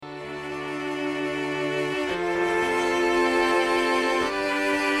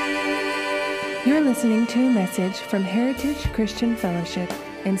You're listening to a message from Heritage Christian Fellowship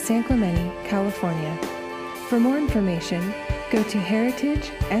in San Clemente, California. For more information, go to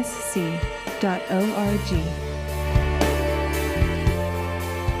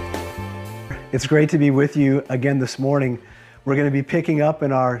heritagesc.org. It's great to be with you again this morning. We're going to be picking up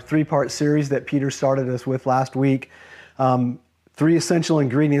in our three-part series that Peter started us with last week. 3 essential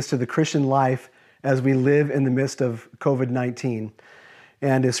ingredients to the Christian life as we live in the midst of COVID-19.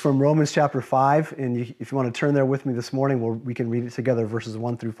 And it's from Romans chapter 5. And if you want to turn there with me this morning, we can read it together, verses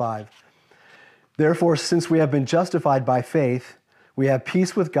 1 through 5. Therefore, since we have been justified by faith, we have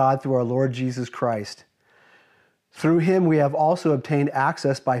peace with God through our Lord Jesus Christ. Through him we have also obtained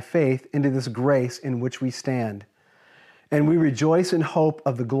access by faith into this grace in which we stand. And we rejoice in hope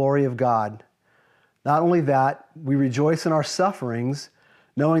of the glory of God. Not only that, we rejoice in our sufferings,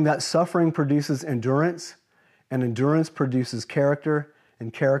 knowing that suffering produces endurance, and endurance produces character,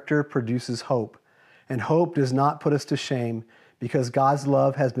 and character produces hope. And hope does not put us to shame, because God's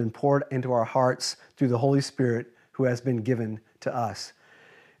love has been poured into our hearts through the Holy Spirit who has been given to us.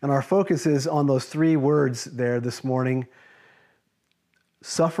 And our focus is on those 3 words there this morning.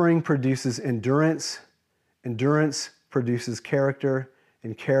 Suffering produces endurance, endurance produces character,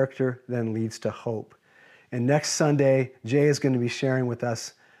 and character then leads to hope. And next Sunday, Jay is going to be sharing with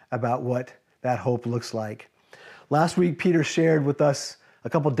us about what that hope looks like. Last week, Peter shared with us a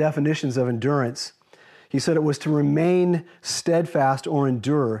couple definitions of endurance. He said it was to remain steadfast or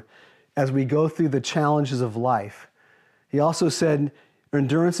endure as we go through the challenges of life. He also said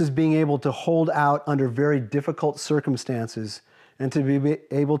endurance is being able to hold out under very difficult circumstances and to be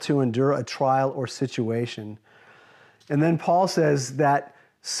able to endure a trial or situation. And then Paul says that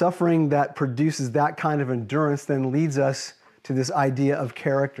suffering that produces that kind of endurance then leads us to this idea of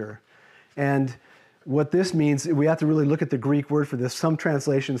character. And what this means, we have to really look at the Greek word for this. Some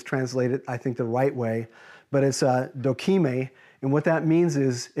translations translate it, I think, the right way, but it's dokime, and what that means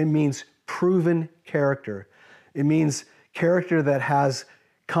is it means proven character. It means character that has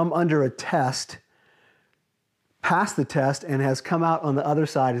come under a test, passed the test, and has come out on the other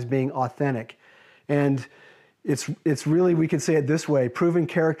side as being authentic. And it's really, we could say it this way, proven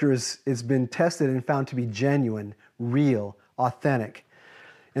character has been tested and found to be genuine, real, authentic.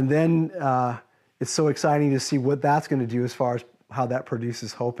 And then it's so exciting to see what that's going to do as far as how that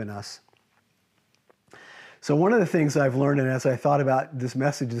produces hope in us. So one of the things I've learned, and as I thought about this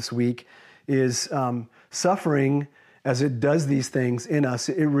message this week, is suffering, as it does these things in us,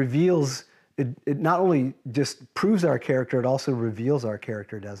 it reveals, it not only just proves our character, it also reveals our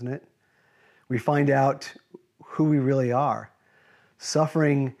character, doesn't it? We find out who we really are.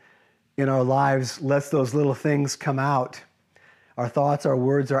 Suffering in our lives lets those little things come out. Our thoughts, our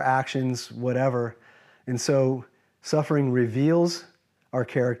words, our actions, whatever. And so suffering reveals our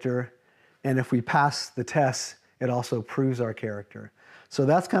character, and if we pass the test, it also proves our character. So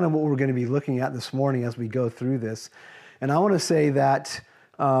that's kind of what we're going to be looking at this morning as we go through this. And I want to say that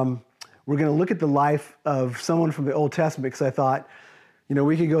we're going to look at the life of someone from the Old Testament, because I thought,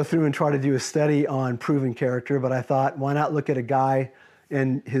 we could go through and try to do a study on proven character, but I thought, why not look at a guy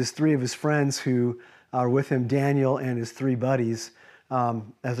and 3 of his friends who are with him, Daniel and his 3 buddies,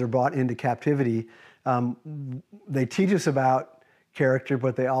 as they're brought into captivity. They teach us about character,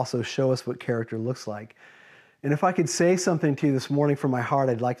 but they also show us what character looks like. And if I could say something to you this morning from my heart,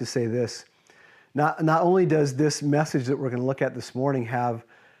 I'd like to say this. Not only does this message that we're going to look at this morning have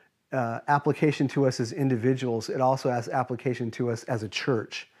application to us as individuals, it also has application to us as a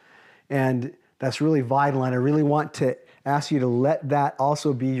church. And that's really vital, and I really want to ask you to let that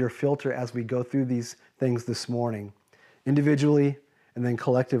also be your filter as we go through these things this morning, individually and then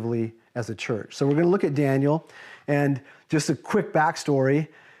collectively as a church. So we're going to look at Daniel, and just a quick backstory.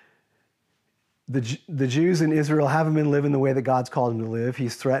 The Jews in Israel haven't been living the way that God's called them to live.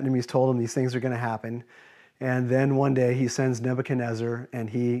 He's threatened them, he's told them these things are going to happen. And then one day he sends Nebuchadnezzar, and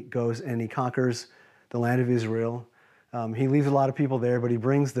he goes and he conquers the land of Israel. He leaves a lot of people there, but he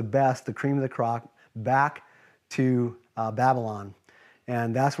brings the best, the cream of the crop, back to Babylon.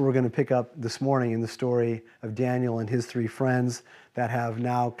 And that's where we're going to pick up this morning in the story of Daniel and his 3 friends that have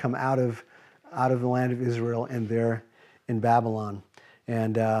now come out of the land of Israel, and they're in Babylon.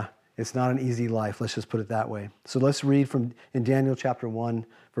 And it's not an easy life, let's just put it that way. So let's read in Daniel chapter 1,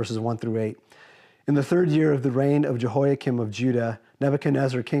 verses 1 through 8. In the 3rd year of the reign of Jehoiakim of Judah,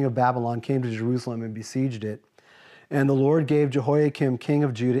 Nebuchadnezzar, king of Babylon, came to Jerusalem and besieged it. And the Lord gave Jehoiakim, king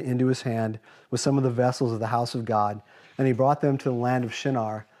of Judah, into his hand with some of the vessels of the house of God. And he brought them to the land of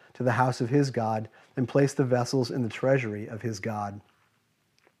Shinar, to the house of his God, and placed the vessels in the treasury of his God.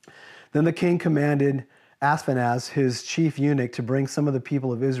 Then the king commanded Ashpenaz, his chief eunuch, to bring some of the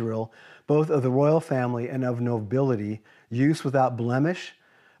people of Israel, both of the royal family and of nobility, youths without blemish,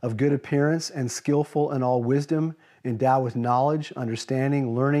 of good appearance and skillful in all wisdom, endowed with knowledge,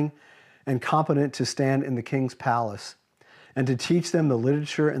 understanding, learning, and competent to stand in the king's palace, and to teach them the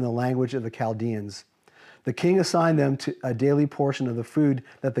literature and the language of the Chaldeans. The king assigned them to a daily portion of the food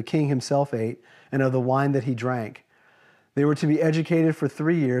that the king himself ate and of the wine that he drank. They were to be educated for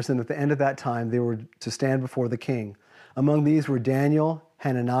 3 years, and at the end of that time they were to stand before the king. Among these were Daniel,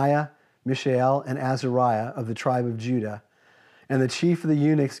 Hananiah, Mishael, and Azariah of the tribe of Judah. And the chief of the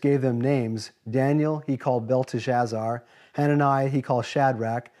eunuchs gave them names. Daniel he called Belteshazzar, Hananiah he called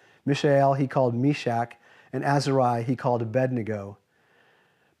Shadrach, Mishael he called Meshach, and Azariah he called Abednego.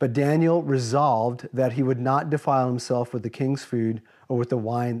 But Daniel resolved that he would not defile himself with the king's food or with the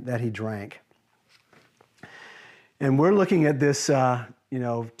wine that he drank. And we're looking at this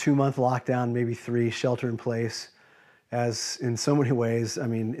 2-month lockdown, maybe 3, shelter in place, as in so many ways, I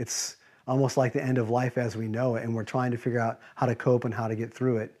mean, it's almost like the end of life as we know it, and we're trying to figure out how to cope and how to get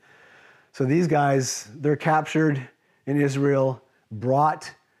through it. So these guys, they're captured in Israel,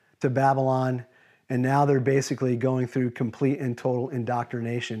 brought to Babylon, and now they're basically going through complete and total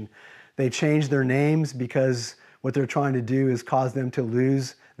indoctrination. They changed their names because what they're trying to do is cause them to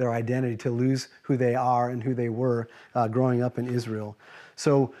lose their identity, to lose who they are and who they were growing up in Israel.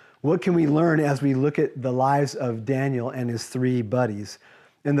 So what can we learn as we look at the lives of Daniel and his 3 buddies?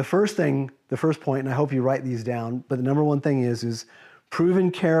 And the first point, and I hope you write these down, but the number one thing is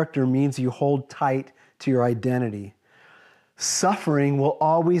proven character means you hold tight to your identity. Suffering will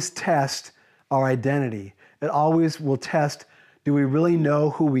always test our identity. It always will test, do we really know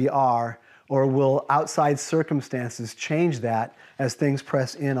who we are, or will outside circumstances change that as things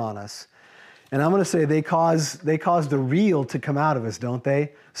press in on us? And I'm going to say they cause the real to come out of us, don't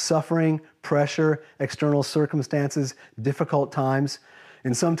they? Suffering, pressure, external circumstances, difficult times.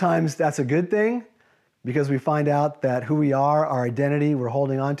 And sometimes that's a good thing because we find out that who we are, our identity, we're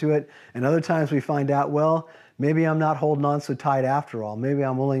holding on to it. And other times we find out, well, maybe I'm not holding on so tight after all. Maybe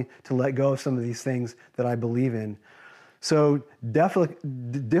I'm willing to let go of some of these things that I believe in. So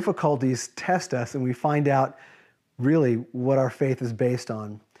difficulties test us, and we find out really what our faith is based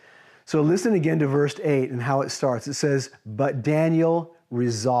on. So listen again to verse 8 and how it starts. It says, "But Daniel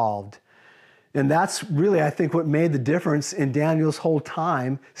resolved." And that's really, I think, what made the difference in Daniel's whole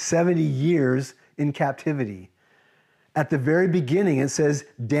time, 70 years in captivity. At the very beginning, it says,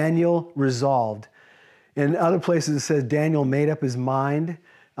 Daniel resolved. In other places, it says Daniel made up his mind.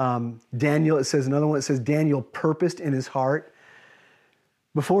 Daniel, it says another one, it says Daniel purposed in his heart.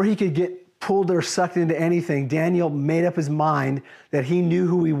 Before he could get pulled or sucked into anything, Daniel made up his mind that he knew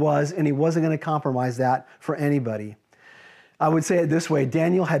who he was and he wasn't going to compromise that for anybody. I would say it this way,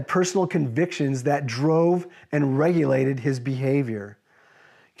 Daniel had personal convictions that drove and regulated his behavior.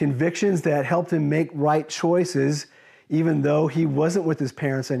 Convictions that helped him make right choices even though he wasn't with his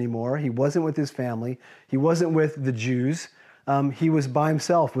parents anymore, he wasn't with his family, he wasn't with the Jews. He was by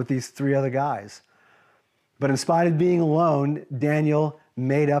himself with these 3 other guys. But in spite of being alone, Daniel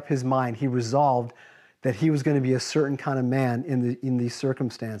made up his mind. He resolved that he was going to be a certain kind of man in these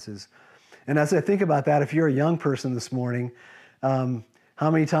circumstances. And as I think about that, if you're a young person this morning,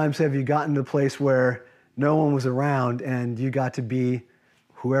 how many times have you gotten to a place where no one was around and you got to be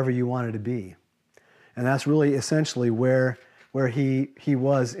whoever you wanted to be? And that's really essentially where he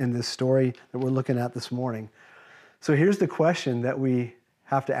was in this story that we're looking at this morning. So here's the question that we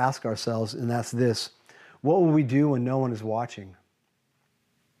have to ask ourselves, and that's this. What will we do when no one is watching?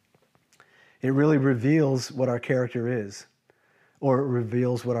 It really reveals what our character is, or it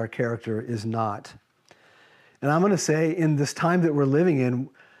reveals what our character is not. And I'm going to say in this time that we're living in,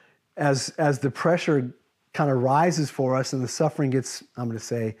 as the pressure kind of rises for us and the suffering gets, I'm going to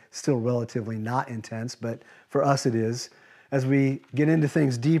say, still relatively not intense, but for us it is, as we get into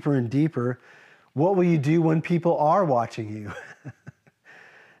things deeper and deeper, what will you do when people are watching you?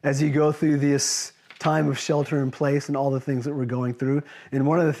 As you go through this time of shelter in place and all the things that we're going through. And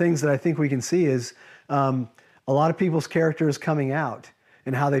one of the things that I think we can see is a lot of people's character is coming out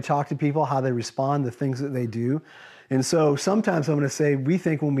and how they talk to people, how they respond, the things that they do. And so sometimes I'm going to say we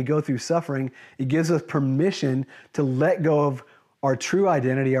think when we go through suffering, it gives us permission to let go of our true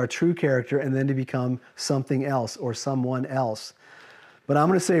identity, our true character, and then to become something else or someone else. But I'm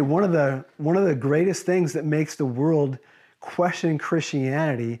going to say one of the greatest things that makes the world question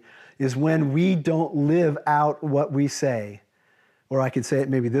Christianity is when we don't live out what we say. Or I could say it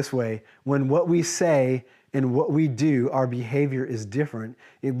maybe this way, when what we say and what we do, our behavior is different,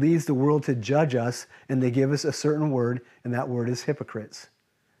 it leads the world to judge us, and they give us a certain word, and that word is hypocrites.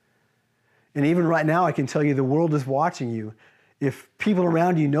 And even right now, I can tell you the world is watching you. If people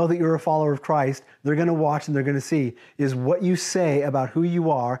around you know that you're a follower of Christ, they're going to watch and they're going to see, is what you say about who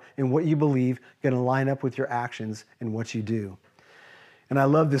you are and what you believe going to line up with your actions and what you do? And I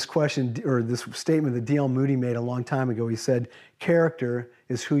love this question, or this statement that D.L. Moody made a long time ago. He said, character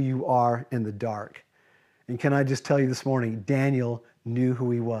is who you are in the dark. And can I just tell you this morning, Daniel knew who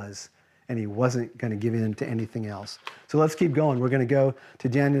he was, and he wasn't going to give in to anything else. So let's keep going. We're going to go to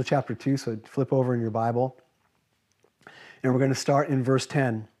Daniel chapter 2, so flip over in your Bible. And we're going to start in verse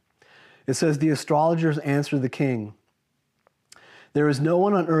 10. It says, the astrologers answered the king, there is no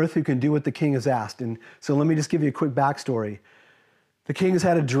one on earth who can do what the king has asked. And so let me just give you a quick backstory. The king has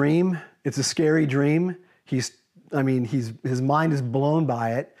had a dream. It's a scary dream. His mind is blown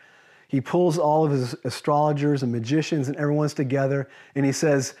by it. He pulls all of his astrologers and magicians and everyone's together, and he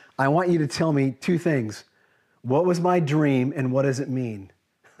says, I want you to tell me two things. What was my dream, and what does it mean?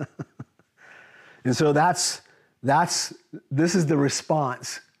 And so this is the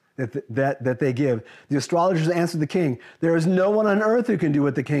response that they give. The astrologers answered the king, there is no one on earth who can do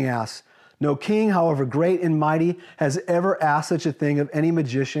what the king asks. No king, however great and mighty, has ever asked such a thing of any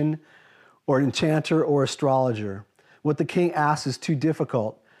magician or enchanter or astrologer. What the king asks is too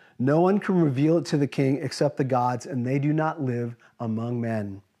difficult. No one can reveal it to the king except the gods, and they do not live among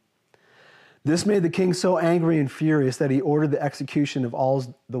men. This made the king so angry and furious that he ordered the execution of all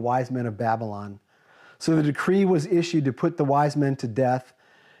the wise men of Babylon. So the decree was issued to put the wise men to death,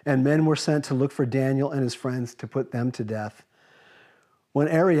 and men were sent to look for Daniel and his friends to put them to death. When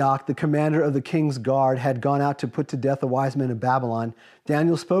Arioch, the commander of the king's guard, had gone out to put to death the wise men of Babylon,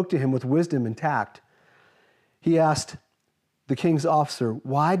 Daniel spoke to him with wisdom and tact. He asked the king's officer,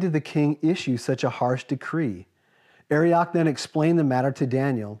 why did the king issue such a harsh decree? Arioch then explained the matter to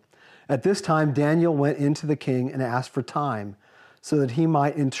Daniel. At this time, Daniel went into the king and asked for time so that he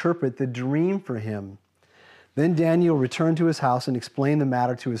might interpret the dream for him. Then Daniel returned to his house and explained the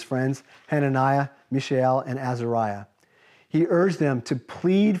matter to his friends Hananiah, Mishael, and Azariah. He urged them to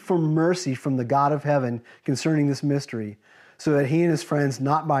plead for mercy from the God of heaven concerning this mystery, so that he and his friends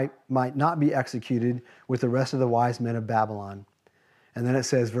might not be executed with the rest of the wise men of Babylon. And then it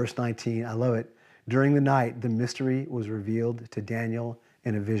says, verse 19, I love it. During the night, the mystery was revealed to Daniel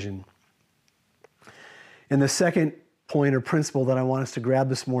in a vision. And the second point or principle that I want us to grab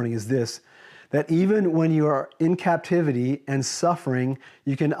this morning is this, that even when you are in captivity and suffering,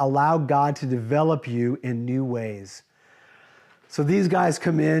 you can allow God to develop you in new ways. So these guys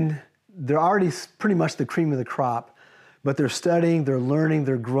come in, they're already pretty much the cream of the crop, but they're studying, they're learning,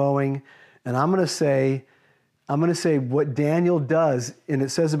 they're growing. And I'm going to say what Daniel does, and it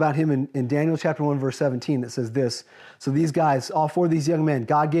says about him in Daniel chapter 1, verse 17, it says this. So these guys, all four of these young men,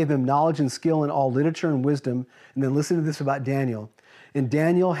 God gave them knowledge and skill in all literature and wisdom. And then listen to this about Daniel. And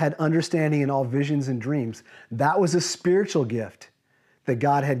Daniel had understanding in all visions and dreams. That was a spiritual gift that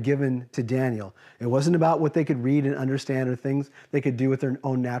God had given to Daniel. It wasn't about what they could read and understand or things they could do with their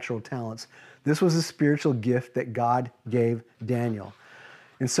own natural talents. This was a spiritual gift that God gave Daniel.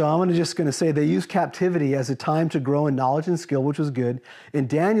 And so I'm just going to say they used captivity as a time to grow in knowledge and skill, which was good. And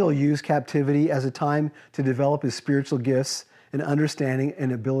Daniel used captivity as a time to develop his spiritual gifts and understanding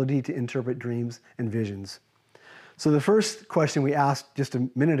and ability to interpret dreams and visions. So the first question we asked just a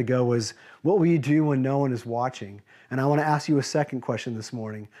minute ago was, what will you do when no one is watching? And I want to ask you a second question this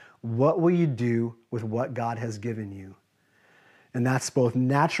morning. What will you do with what God has given you? And that's both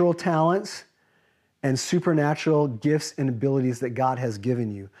natural talents and supernatural gifts and abilities that God has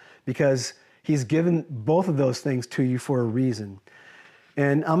given you, because he's given both of those things to you for a reason.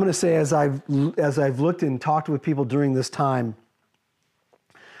 And I'm going to say, as I've looked and talked with people during this time,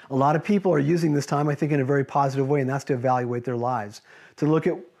 a lot of people are using this time, I think, in a very positive way, and that's to evaluate their lives, to look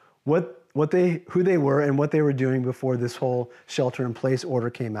at who they were and what they were doing before this whole shelter-in-place order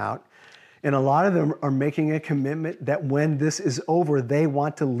came out. And a lot of them are making a commitment that when this is over, they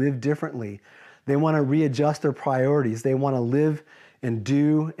want to live differently. They want to readjust their priorities. They want to live and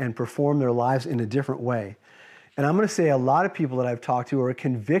do and perform their lives in a different way. And I'm going to say a lot of people that I've talked to are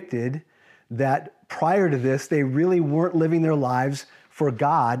convicted that prior to this, they really weren't living their lives for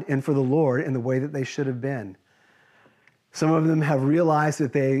God and for the Lord in the way that they should have been. Some of them have realized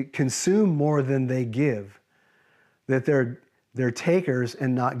that they consume more than they give, that they're takers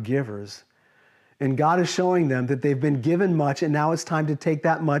and not givers. And God is showing them that they've been given much, and now it's time to take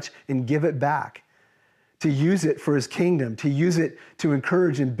that much and give it back, to use it for his kingdom, to use it to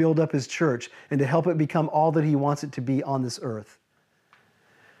encourage and build up his church, and to help it become all that he wants it to be on this earth.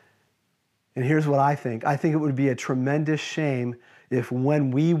 And here's what I think. I think it would be a tremendous shame if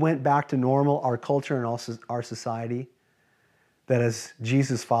when we went back to normal, our culture and also our society, that as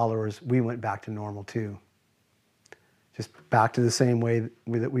Jesus followers, we went back to normal too. Just back to the same way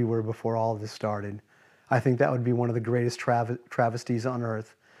that we were before all of this started. I think that would be one of the greatest travesties on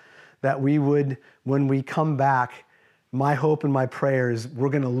earth. That we would, when we come back, my hope and my prayer is we're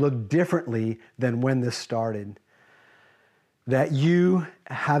going to look differently than when this started. That you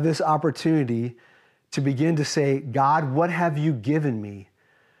have this opportunity to begin to say, God, what have you given me?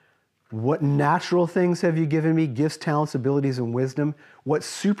 What natural things have you given me? Gifts, talents, abilities, and wisdom. What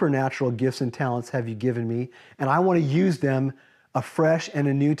supernatural gifts and talents have you given me? And I want to use them afresh and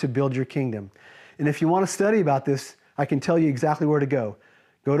anew to build your kingdom. And if you want to study about this, I can tell you exactly where to go.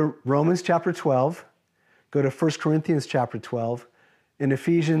 Go to Romans chapter 12. Go to 1 Corinthians chapter 12. In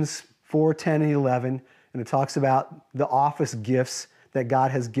Ephesians 4, 10, and 11. And it talks about the office gifts that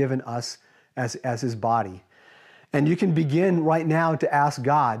God has given us as his body. And you can begin right now to ask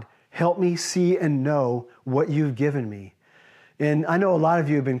God, help me see and know what you've given me. And I know a lot of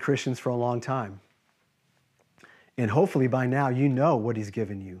you have been Christians for a long time. And hopefully by now you know what he's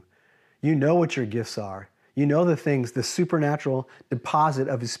given you. You know what your gifts are. You know the things, the supernatural deposit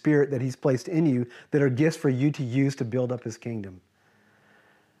of his Spirit that he's placed in you that are gifts for you to use to build up his kingdom.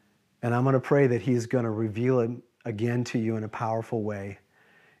 And I'm going to pray that he's going to reveal it again to you in a powerful way.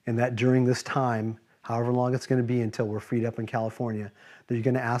 And that during this time, however long it's going to be until we're freed up in California, that you're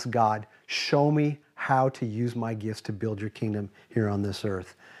going to ask God, show me how to use my gifts to build your kingdom here on this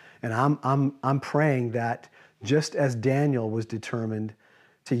earth. And I'm praying that just as Daniel was determined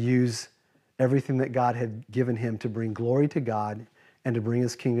to use everything that God had given him to bring glory to God and to bring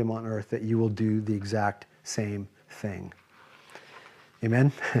his kingdom on earth, that you will do the exact same thing.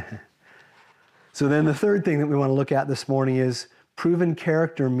 Amen? So then the third thing that we want to look at this morning is proven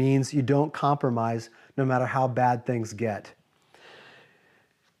character means you don't compromise no matter how bad things get.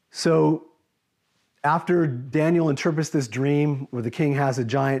 So after Daniel interprets this dream where the king has a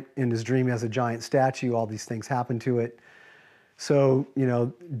giant, in his dream he has a giant statue, all these things happen to it. So,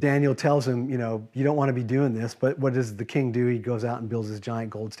 Daniel tells him, you don't want to be doing this, but what does the king do? He goes out and builds this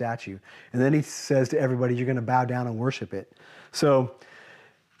giant gold statue. And then he says to everybody, you're going to bow down and worship it. So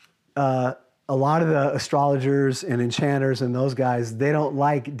a lot of the astrologers and enchanters and those guys, they don't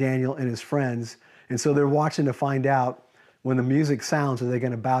like Daniel and his friends. And so they're watching to find out when the music sounds, are they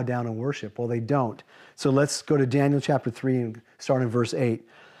going to bow down and worship? Well, they don't. So let's go to Daniel chapter 3 and start in verse 8.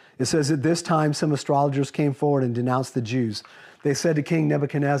 It says, at this time, some astrologers came forward and denounced the Jews. They said to King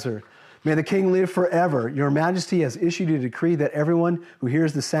Nebuchadnezzar, may the king live forever. Your majesty has issued a decree that everyone who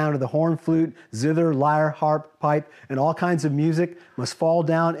hears the sound of the horn, flute, zither, lyre, harp, pipe, and all kinds of music must fall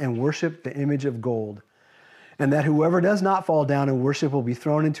down and worship the image of gold. And that whoever does not fall down and worship will be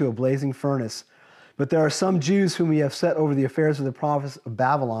thrown into a blazing furnace. But there are some Jews whom we have set over the affairs of the province of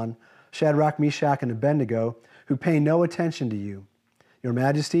Babylon, Shadrach, Meshach, and Abednego, who pay no attention to you. Your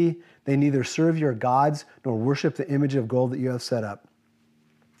majesty, they neither serve your gods nor worship the image of gold that you have set up.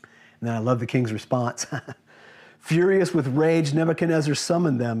 And then I love the king's response. Furious with rage, Nebuchadnezzar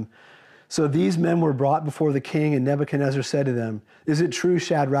summoned them. So these men were brought before the king, and Nebuchadnezzar said to them, is it true,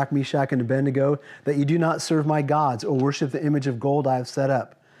 Shadrach, Meshach, and Abednego, that you do not serve my gods or worship the image of gold I have set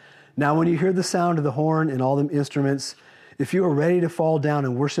up? Now when you hear the sound of the horn and all the instruments, if you are ready to fall down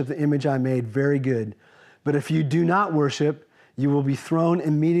and worship the image I made, very good. But if you do not worship, you will be thrown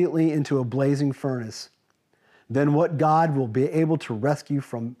immediately into a blazing furnace. Then what God will be able to rescue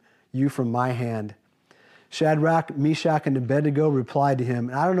you from my hand? Shadrach, Meshach, and Abednego replied to him.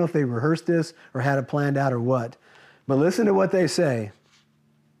 And I don't know if they rehearsed this or had it planned out or what, but listen to what they say.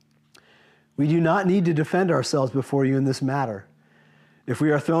 We do not need to defend ourselves before you in this matter. If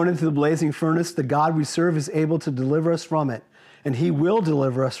we are thrown into the blazing furnace, the God we serve is able to deliver us from it, and he will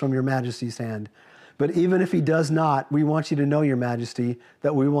deliver us from your majesty's hand. But even if he does not, we want you to know, your majesty,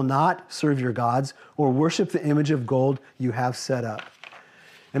 that we will not serve your gods or worship the image of gold you have set up.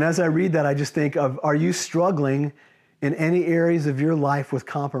 And as I read that, I just think of, are you struggling in any areas of your life with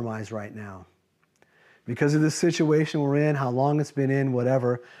compromise right now? Because of the situation we're in, how long it's been in,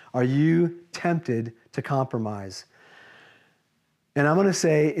 whatever, are you tempted to compromise? And I'm going to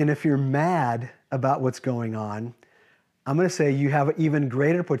say, and if you're mad about what's going on, I'm going to say you have even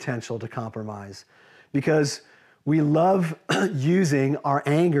greater potential to compromise. Because we love using our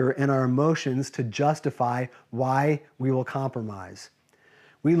anger and our emotions to justify why we will compromise.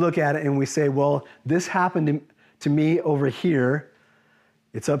 We look at it and we say, well, this happened to me over here.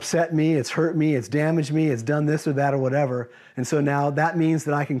 It's upset me, it's hurt me, it's damaged me, it's done this or that or whatever. And so now that means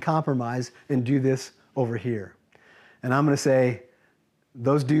that I can compromise and do this over here. And I'm going to say,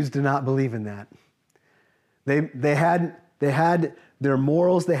 those dudes do not believe in that. They had their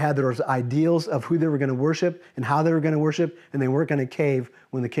morals, they had their ideals of who they were going to worship and how they were going to worship, and they weren't going to cave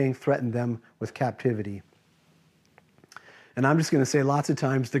when the king threatened them with captivity. And I'm just going to say lots of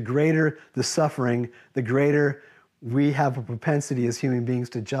times, the greater the suffering, the greater we have a propensity as human beings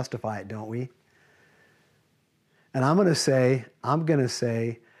to justify it, don't we? And I'm going to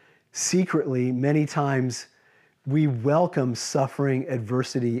say, secretly, many times we welcome suffering,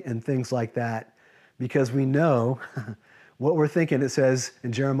 adversity, and things like that because we know what we're thinking. It says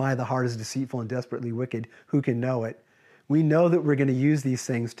in Jeremiah, the heart is deceitful and desperately wicked. Who can know it? We know that we're going to use these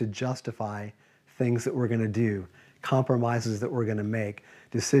things to justify things that we're going to do, compromises that we're going to make,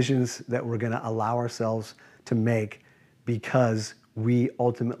 decisions that we're going to allow ourselves to make because we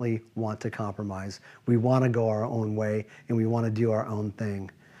ultimately want to compromise. We want to go our own way and we want to do our own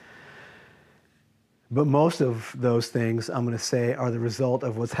thing. But most of those things, I'm going to say, are the result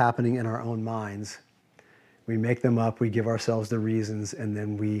of what's happening in our own minds. We make them up, we give ourselves the reasons, and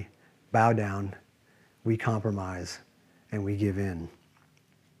then we bow down, we compromise, and we give in.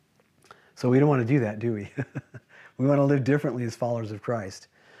 So we don't want to do that, do we? We want to live differently as followers of Christ.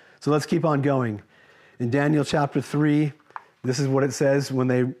 So let's keep on going. In Daniel chapter 3, this is what it says when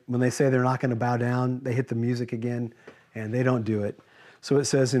they say they're not going to bow down. They hit the music again, and they don't do it. So it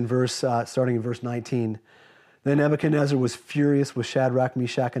says in starting in verse 19, then Nebuchadnezzar was furious with Shadrach,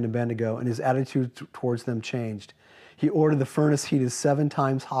 Meshach, and Abednego, and his attitude towards them changed. He ordered the furnace heated 7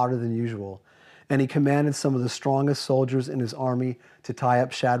 times hotter than usual, and he commanded some of the strongest soldiers in his army to tie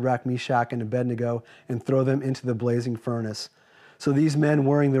up Shadrach, Meshach, and Abednego and throw them into the blazing furnace. So these men,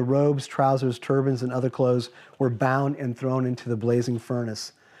 wearing their robes, trousers, turbans, and other clothes, were bound and thrown into the blazing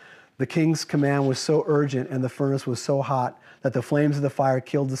furnace. The king's command was so urgent and the furnace was so hot that the flames of the fire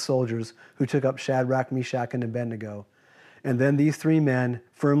killed the soldiers who took up Shadrach, Meshach, and Abednego. And then these 3 men,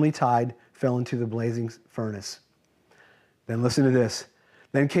 firmly tied, fell into the blazing furnace. Then listen to this.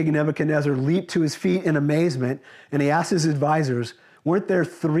 Then King Nebuchadnezzar leaped to his feet in amazement, and he asked his advisors, weren't there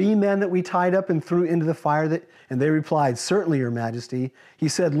 3 men that we tied up and threw into the fire? And they replied, certainly, Your Majesty. He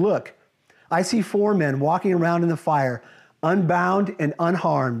said, look, I see 4 men walking around in the fire, unbound and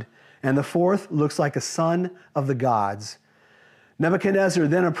unharmed, and the 4th looks like a son of the gods. Nebuchadnezzar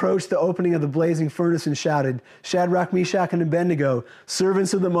then approached the opening of the blazing furnace and shouted, Shadrach, Meshach, and Abednego,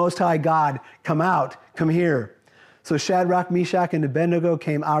 servants of the Most High God, come out, come here. So Shadrach, Meshach, and Abednego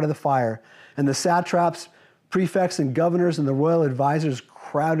came out of the fire, and the satraps, prefects, and governors and the royal advisors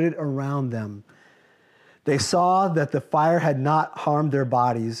crowded around them. They saw that the fire had not harmed their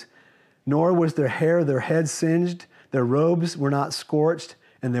bodies, nor was their hair, their heads singed, their robes were not scorched,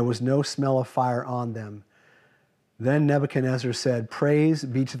 and there was no smell of fire on them. Then Nebuchadnezzar said, praise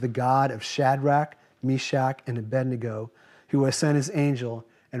be to the God of Shadrach, Meshach, and Abednego, who has sent his angel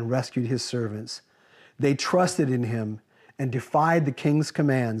and rescued his servants. They trusted in him and defied the king's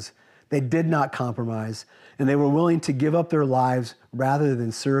commands. They did not compromise, and they were willing to give up their lives rather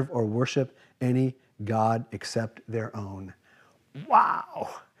than serve or worship any god except their own. Wow!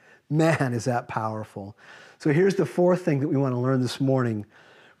 Man, is that powerful. So here's the 4th thing that we want to learn this morning.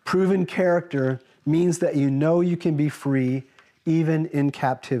 Proven character means that you know you can be free even in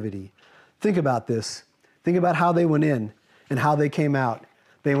captivity. Think about this. Think about how they went in and how they came out.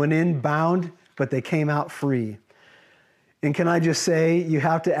 They went in bound, but they came out free. And can I just say, you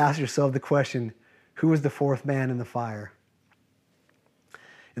have to ask yourself the question, who was the 4th man in the fire?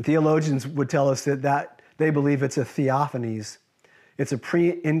 And theologians would tell us that they believe it's a theophanies. It's a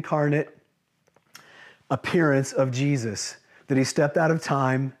pre-incarnate appearance of Jesus, that he stepped out of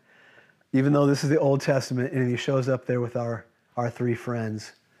time, even though this is the Old Testament, and he shows up there with our 3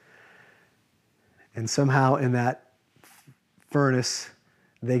 friends. And somehow in that furnace,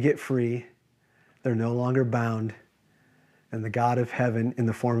 they get free. They're no longer bound. And the God of heaven, in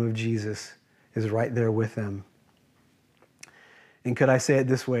the form of Jesus, is right there with them. And could I say it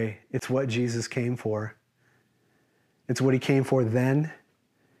this way? It's what Jesus came for. It's what he came for then.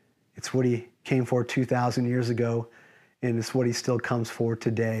 It's what he came for 2,000 years ago. And it's what he still comes for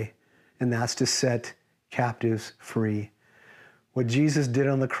today. And that's to set captives free. What Jesus did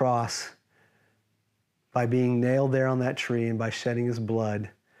on the cross, by being nailed there on that tree and by shedding his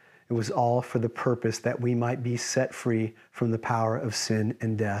blood, it was all for the purpose that we might be set free from the power of sin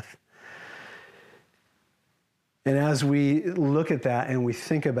and death. And as we look at that and we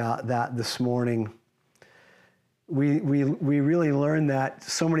think about that this morning, we really learn that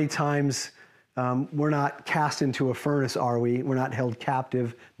so many times we're not cast into a furnace, are we? We're not held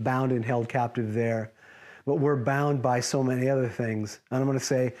captive, bound and held captive there. But we're bound by so many other things. And I'm going to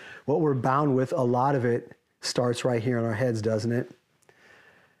say what we're bound with, a lot of it starts right here in our heads, doesn't it?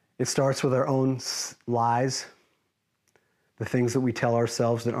 It starts with our own lies, the things that we tell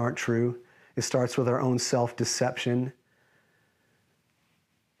ourselves that aren't true. It starts with our own self-deception,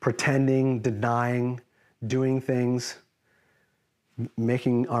 pretending, denying, doing things,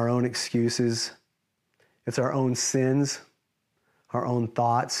 making our own excuses. It's our own sins, our own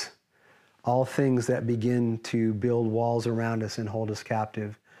thoughts, all things that begin to build walls around us and hold us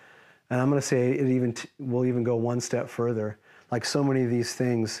captive. And I'm going to say we'll even go one step further. Like so many of these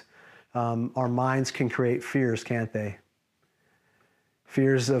things, our minds can create fears, can't they?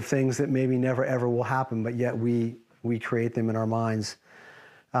 Fears of things that maybe never ever will happen, but yet we create them in our minds.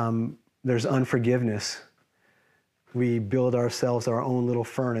 There's unforgiveness. We build ourselves our own little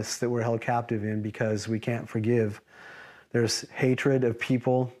furnace that we're held captive in because we can't forgive. There's hatred of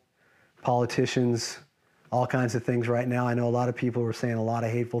people, politicians, all kinds of things right now. I know a lot of people are saying a lot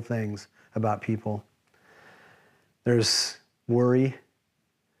of hateful things about people. There's worry.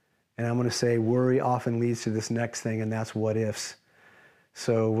 And I'm going to say worry often leads to this next thing, and that's what ifs.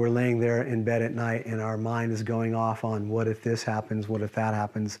 So we're laying there in bed at night and our mind is going off on what if this happens, what if that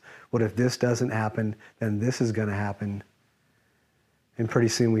happens, what if this doesn't happen, then this is going to happen. And pretty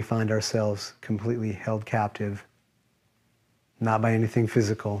soon we find ourselves completely held captive, not by anything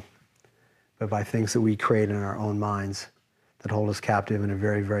physical, but by things that we create in our own minds that hold us captive in a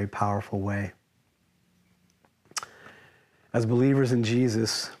very, very powerful way. As believers in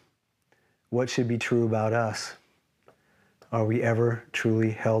Jesus, what should be true about us? Are we ever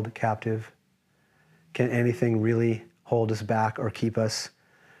truly held captive? Can anything really hold us back or keep us?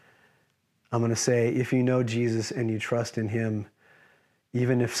 I'm going to say, if you know Jesus and you trust in him,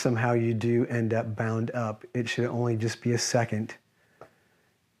 even if somehow you do end up bound up, it should only just be a second.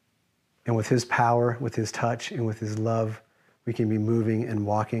 And with his power, with his touch, and with his love, we can be moving and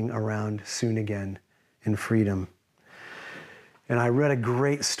walking around soon again in freedom. And I read a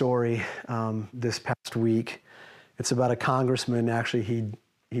great story this past week. It's about a congressman. Actually, he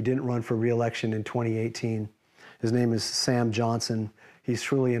didn't run for re-election in 2018. His name is Sam Johnson. He's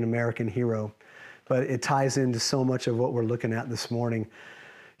truly an American hero. But it ties into so much of what we're looking at this morning.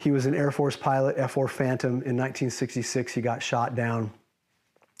 He was an Air Force pilot, F-4 Phantom. In 1966, he got shot down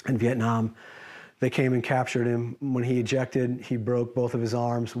in Vietnam. They came and captured him. When he ejected, he broke both of his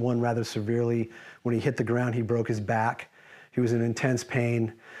arms, one rather severely. When he hit the ground, he broke his back. He was in intense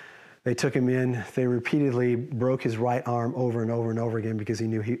pain. They took him in. They repeatedly broke his right arm over and over and over again because he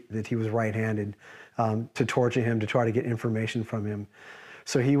knew that he was right-handed, to torture him, to try to get information from him.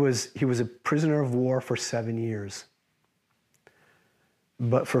 So he was a prisoner of war for 7 years.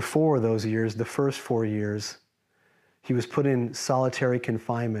 But for 4 of those years, the first 4 years, he was put in solitary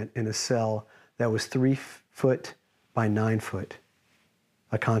confinement in a cell that was 3 foot by 9 foot,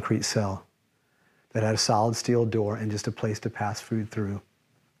 a concrete cell that had a solid steel door and just a place to pass food through.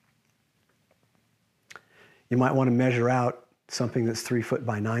 You might want to measure out something that's 3 foot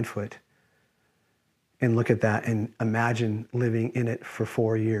by 9 foot and look at that and imagine living in it for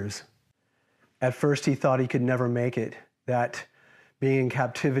 4 years. At first, he thought he could never make it, that being in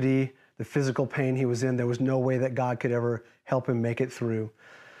captivity, the physical pain he was in, there was no way that God could ever help him make it through.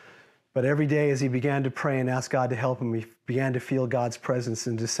 But every day as he began to pray and ask God to help him, he began to feel God's presence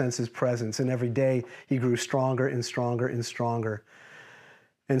and to sense his presence. And every day he grew stronger and stronger and stronger.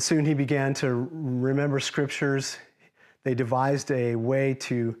 And soon he began to remember scriptures. They devised a way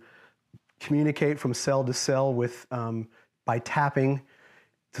to communicate from cell to cell by tapping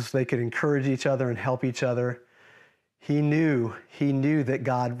so they could encourage each other and help each other. He knew that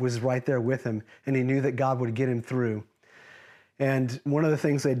God was right there with him, and he knew that God would get him through. And one of the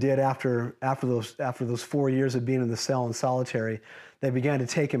things they did after those 4 years of being in the cell in solitary, they began to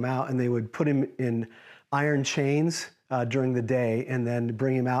take him out and they would put him in iron chains during the day and then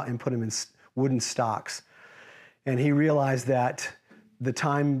bring him out and put him in wooden stocks. And he realized that the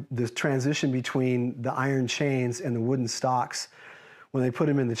transition between the iron chains and the wooden stocks, when they put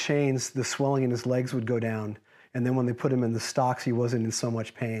him in the chains, the swelling in his legs would go down. And then when they put him in the stocks, he wasn't in so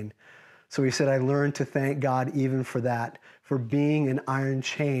much pain. So he said, I learned to thank God even for that. For being in iron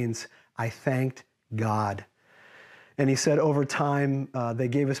chains, I thanked God. And he said over time, they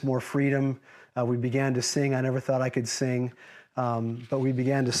gave us more freedom. We began to sing. I never thought I could sing. But we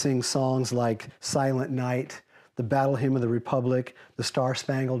began to sing songs like Silent Night, the Battle Hymn of the Republic, the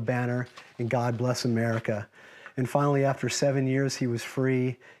Star-Spangled Banner, and God Bless America. And finally, after 7 years, he was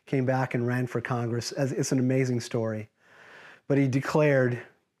free, came back and ran for Congress. It's an amazing story. But he declared,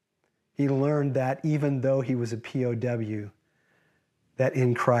 he learned that even though he was a POW, that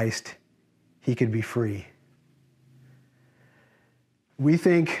in Christ, he could be free. We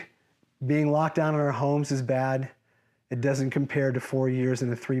think being locked down in our homes is bad. It doesn't compare to 4 years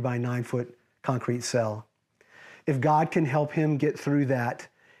in a 3 by 9 foot concrete cell. if God can help him get through that,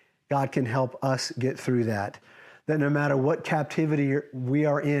 God can help us get through that. That no matter what captivity we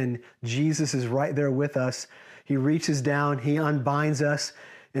are in, Jesus is right there with us. He reaches down, he unbinds us,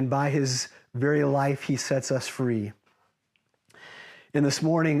 and by his very life, he sets us free. And this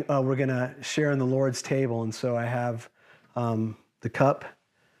morning, we're going to share in the Lord's table. And so I have the cup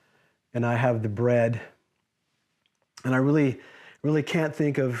and I have the bread. And I really can't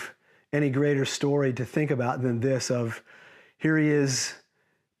think of any greater story to think about than this of here he is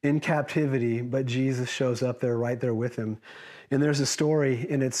in captivity, but Jesus shows up there, right there with him. And there's a story,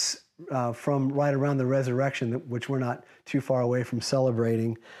 and it's from right around the resurrection, which we're not too far away from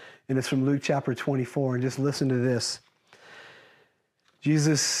celebrating. And it's from Luke chapter 24. And just listen to this.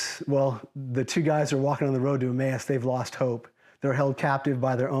 Jesus, well, the two guys are walking on the road to Emmaus. They've lost hope. They're held captive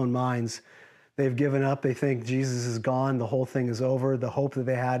by their own minds. They've given up. They think Jesus is gone. The whole thing is over. The hope that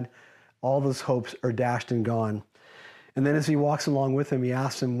they had, all those hopes are dashed and gone. And then as he walks along with him, he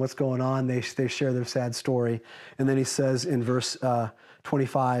asks them what's going on. They share their sad story. And then he says in verse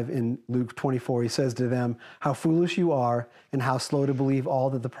 25 in Luke 24, he says to them, "How foolish you are, and how slow to believe all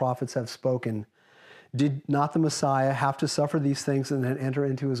that the prophets have spoken. Did not the Messiah have to suffer these things and then enter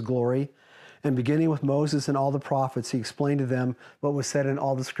into his glory?" And beginning with Moses and all the prophets, he explained to them what was said in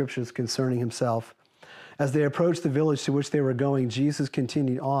all the scriptures concerning himself. As they approached the village to which they were going, Jesus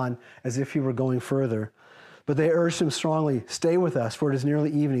continued on as if he were going further. But they urged him strongly, "Stay with us, for it is nearly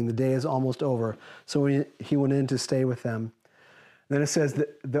evening. The day is almost over." So he went in to stay with them. Then it says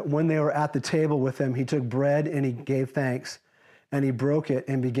that when they were at the table with him, he took bread and he gave thanks, and he broke it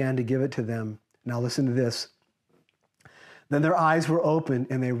and began to give it to them. Now listen to this. Then their eyes were opened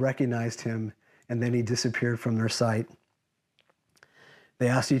and they recognized him, and then he disappeared from their sight. They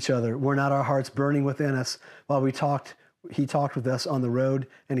asked each other, "Were not our hearts burning within us while he talked with us on the road,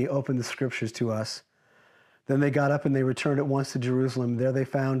 and he opened the scriptures to us?" Then they got up and they returned at once to Jerusalem. There they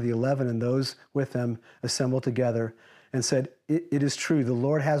found the 11 and those with them assembled together and said, It is true, the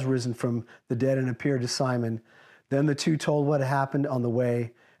Lord has risen from the dead and appeared to Simon." Then the two told what happened on the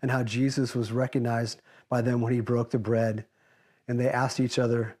way and how Jesus was recognized by them when he broke the bread. And they asked each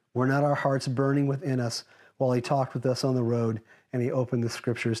other, "Were not our hearts burning within us while he talked with us on the road and he opened the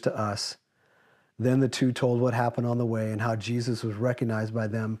scriptures to us?" Then the two told what happened on the way and how Jesus was recognized by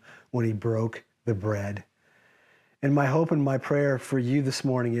them when he broke the bread. And my hope and my prayer for you this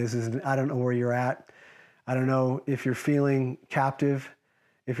morning is I don't know where you're at. I don't know if you're feeling captive,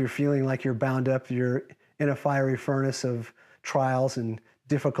 if you're feeling like you're bound up, you're in a fiery furnace of trials and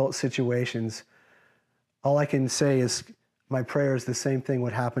difficult situations. All I can say is my prayer is the same thing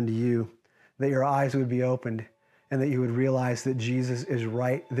would happen to you, that your eyes would be opened and that you would realize that Jesus is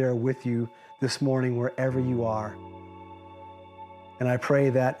right there with you this morning wherever you are. And I pray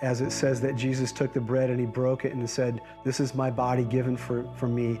that as it says that Jesus took the bread and he broke it and said, "This is my body given for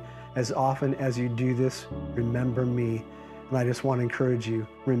me. As often as you do this, remember me." And I just want to encourage you,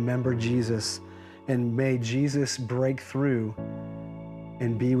 remember Jesus. And may Jesus break through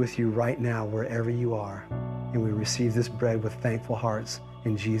and be with you right now, wherever you are. And we receive this bread with thankful hearts.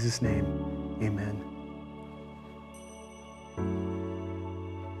 In Jesus' name, amen.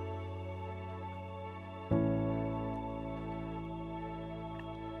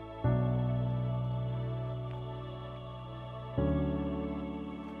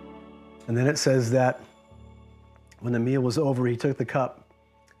 And then it says that when the meal was over, he took the cup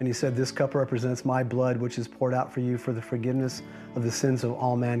and he said, "This cup represents my blood, which is poured out for you for the forgiveness of the sins of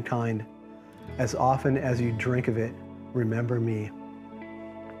all mankind. As often as you drink of it, remember me."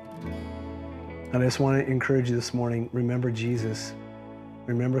 And I just want to encourage you this morning, remember Jesus.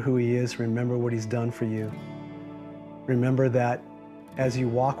 Remember who he is. Remember what he's done for you. Remember that as you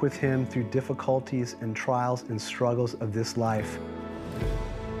walk with him through difficulties and trials and struggles of this life,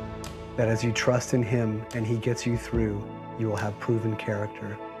 that as you trust in him and he gets you through, you will have proven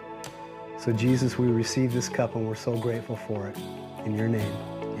character. So Jesus, we receive this cup and we're so grateful for it. In your name,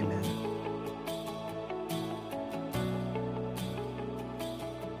 amen.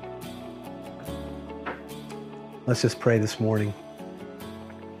 Let's just pray this morning.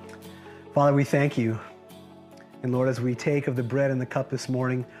 Father, we thank you. And Lord, as we take of the bread and the cup this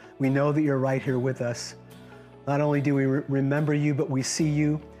morning, we know that you're right here with us. Not only do we remember you, but we see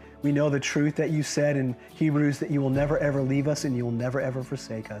you. We know the truth that you said in Hebrews, that you will never ever leave us and you will never ever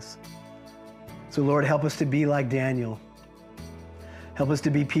forsake us. So Lord, help us to be like Daniel. Help us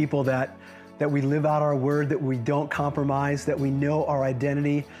to be people that we live out our word, that we don't compromise, that we know our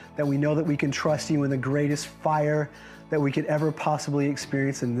identity, that we know that we can trust you in the greatest fire that we could ever possibly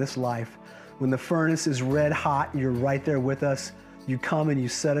experience in this life. When the furnace is red hot, you're right there with us. You come and you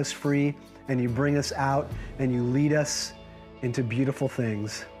set us free. and you bring us out and you lead us into beautiful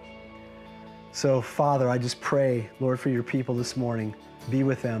things. So, Father, I just pray, Lord, for your people this morning. Be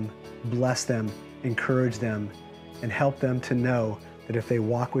with them, bless them, encourage them, and help them to know that if they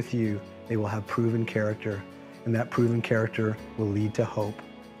walk with you, they will have proven character, and that proven character will lead to hope.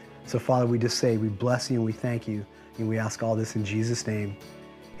 So, Father, we just say we bless you and we thank you, and we ask all this in Jesus' name.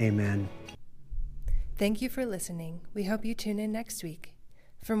 Amen. Thank you for listening. We hope you tune in next week.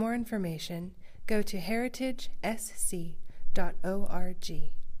 For more information, go to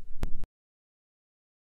heritagesc.org.